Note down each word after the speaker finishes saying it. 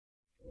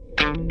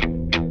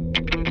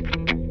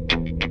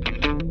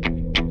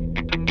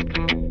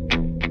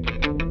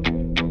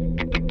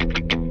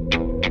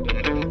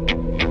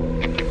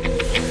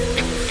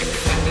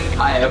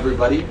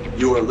everybody.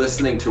 You are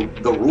listening to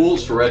the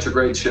Rules for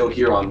Retrograde show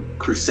here on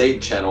Crusade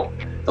Channel,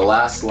 the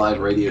last live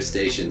radio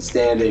station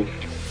standing.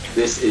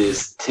 This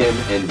is Tim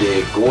and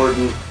Dave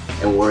Gordon,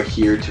 and we're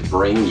here to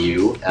bring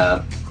you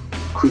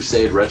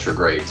Crusade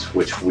Retrogrades,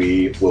 which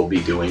we will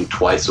be doing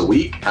twice a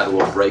week. Had a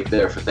little break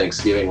there for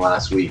Thanksgiving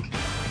last week.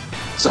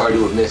 Sorry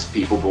to have missed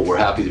people, but we're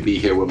happy to be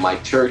here with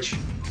Mike Church,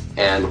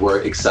 and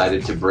we're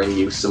excited to bring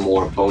you some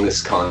more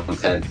bonus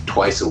content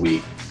twice a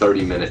week,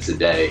 30 minutes a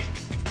day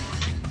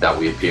that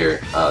we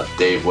appear.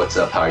 Dave, what's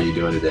up? How are you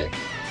doing today?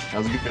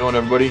 How's it going,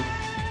 everybody?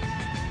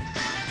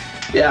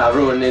 Yeah,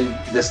 everyone, in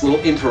this little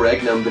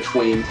interregnum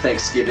between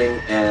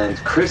Thanksgiving and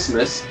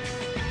Christmas,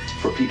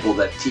 for people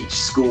that teach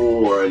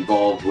school or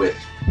involved with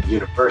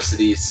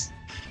universities,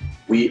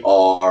 we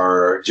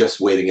are just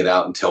waiting it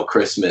out until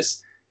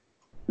Christmas.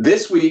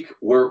 This week,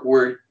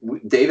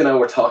 Dave and I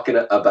were talking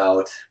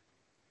about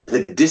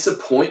the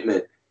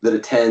disappointment that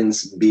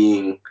attends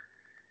being,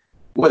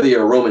 whether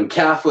you're a Roman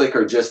Catholic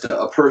or just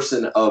a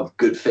person of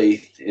good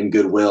faith and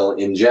goodwill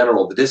in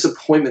general, the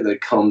disappointment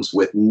that comes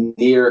with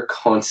near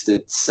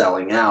constant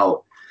selling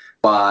out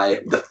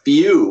by the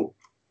few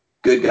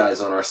good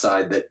guys on our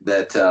side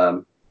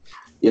that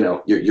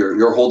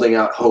you're holding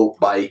out hope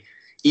by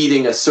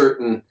eating a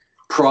certain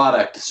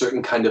product, a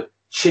certain kind of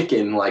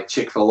chicken like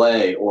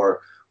Chick-Fil-A,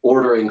 or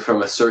ordering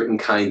from a certain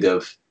kind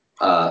of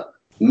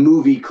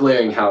movie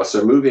clearinghouse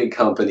or moving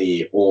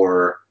company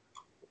or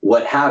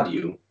what have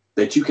you,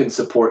 that you can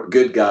support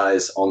good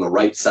guys on the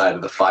right side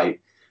of the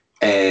fight.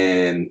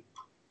 And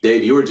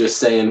Dave, you were just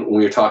saying when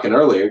we were talking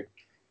earlier,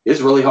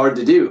 it's really hard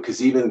to do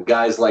because even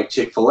guys like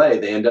Chick-fil-A,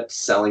 they end up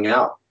selling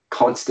out,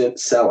 constant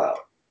sellout.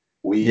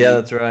 Yeah,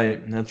 that's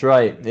right. That's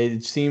right.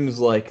 It seems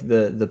like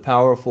the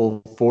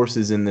powerful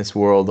forces in this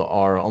world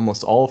are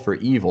almost all for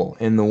evil,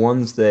 and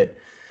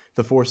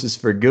the forces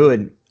for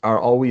good are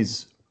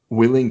always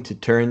willing to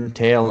turn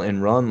tail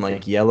and run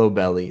like yellow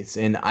bellies.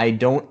 And I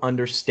don't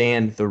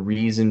understand the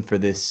reason for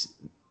this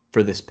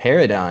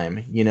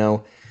paradigm. You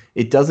know,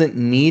 it doesn't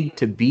need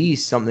to be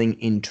something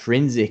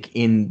intrinsic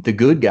in the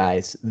good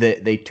guys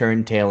that they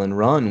turn tail and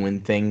run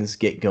when things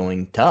get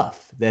going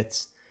tough.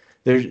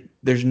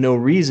 There's no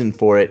reason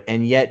for it,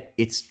 and yet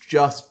it's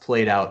just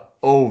played out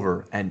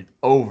over and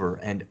over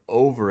and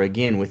over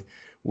again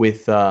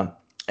with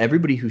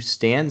everybody who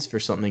stands for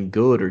something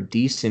good or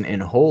decent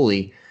and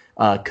holy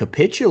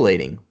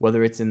capitulating,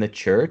 whether it's in the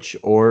church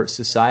or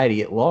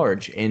society at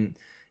large. And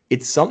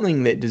it's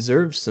something that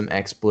deserves some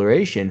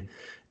exploration.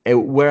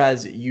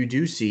 Whereas you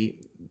do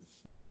see,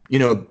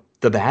 the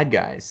bad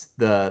guys,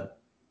 the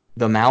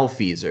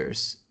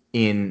malfeasers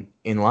in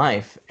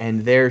life,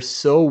 and they're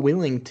so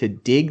willing to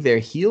dig their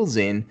heels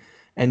in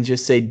and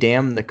just say,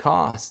 damn the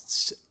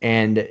costs,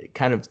 and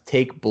kind of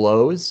take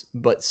blows,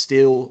 but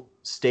still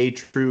stay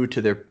true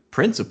to their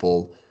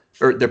principles,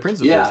 no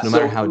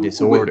matter how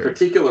disordered. With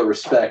particular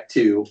respect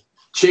to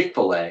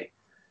Chick-fil-A,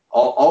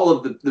 all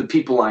of the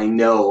people I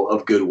know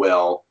of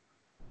goodwill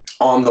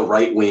on the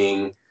right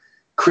wing,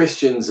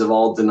 Christians of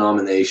all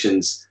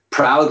denominations,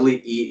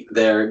 proudly eat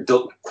their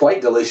quite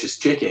delicious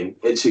chicken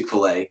at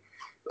Chick-fil-A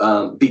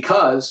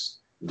because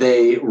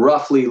they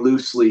roughly,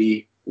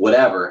 loosely,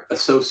 whatever,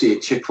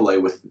 associate Chick-fil-A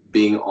with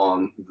being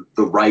on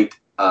the right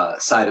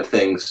side of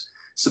things,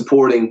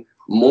 supporting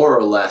more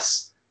or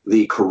less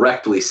the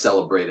correctly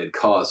celebrated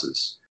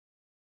causes.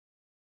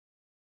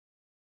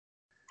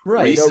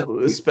 Right,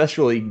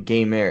 especially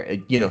gay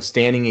marriage,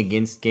 standing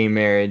against gay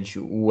marriage,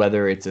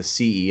 whether it's a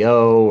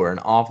CEO or an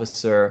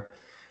officer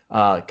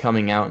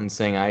coming out and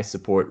saying, I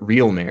support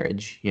real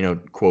marriage,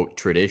 quote,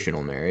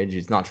 traditional marriage.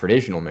 It's not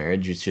traditional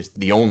marriage, it's just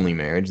the only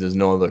marriage. There's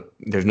no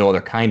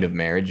other kind of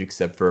marriage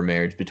except for a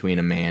marriage between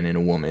a man and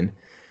a woman.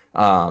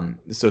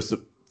 So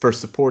for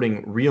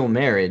supporting real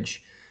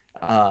marriage,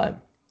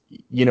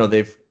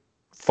 they've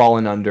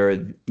fallen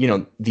under,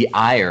 the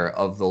ire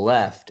of the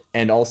left.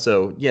 And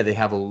also, they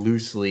have a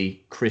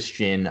loosely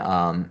Christian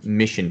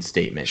mission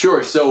statement.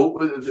 Sure. So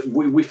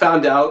we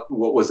found out,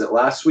 what was it,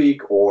 last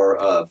week or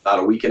about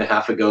a week and a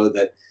half ago,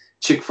 that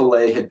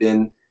Chick-fil-A had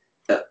been,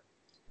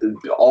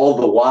 all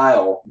the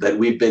while that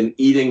we've been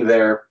eating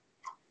their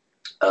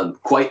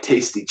quite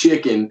tasty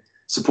chicken,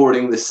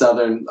 supporting the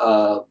Southern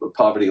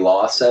Poverty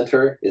Law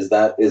Center. Is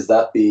that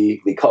the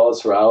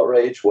cause for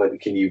outrage? What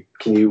can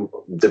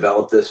you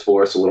develop this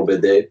for us a little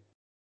bit, Dave?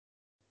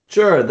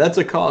 Sure, that's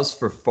a cause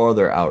for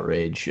further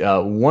outrage.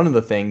 One of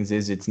the things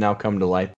is it's now come to light